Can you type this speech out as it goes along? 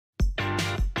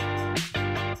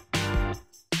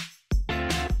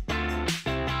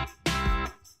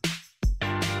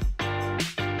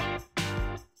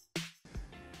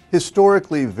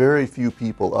Historically, very few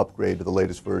people upgrade to the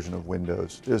latest version of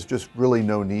Windows. There's just really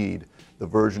no need. The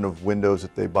version of Windows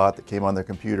that they bought that came on their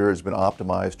computer has been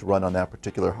optimized to run on that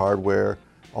particular hardware.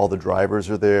 All the drivers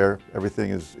are there.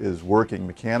 Everything is working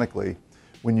mechanically.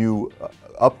 When you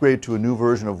upgrade to a new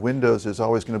version of Windows, there's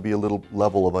always going to be a little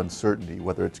level of uncertainty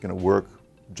whether it's going to work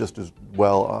just as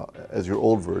well as your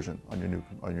old version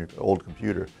on your old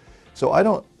computer. So I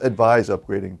don't advise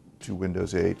upgrading to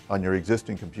Windows 8 on your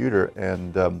existing computer,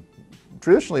 and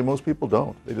traditionally most people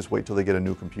don't. They just wait till they get a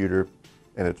new computer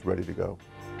and it's ready to go.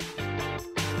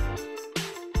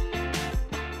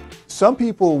 Some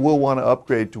people will want to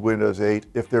upgrade to Windows 8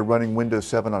 if they're running Windows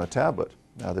 7 on a tablet.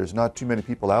 Now, there's not too many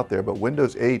people out there, but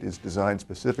Windows 8 is designed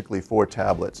specifically for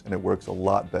tablets, and it works a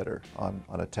lot better on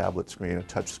a tablet screen, a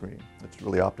touch screen. It's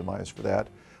really optimized for that.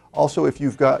 Also, if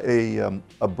you've got a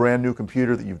brand new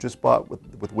computer that you've just bought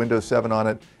with Windows 7 on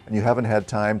it, and you haven't had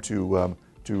time to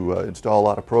install a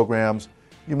lot of programs,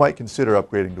 you might consider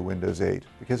upgrading to Windows 8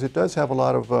 because it does have a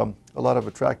lot of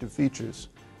attractive features.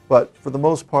 But for the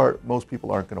most part, most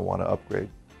people aren't going to want to upgrade.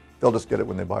 They'll just get it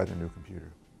when they buy their new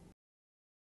computer.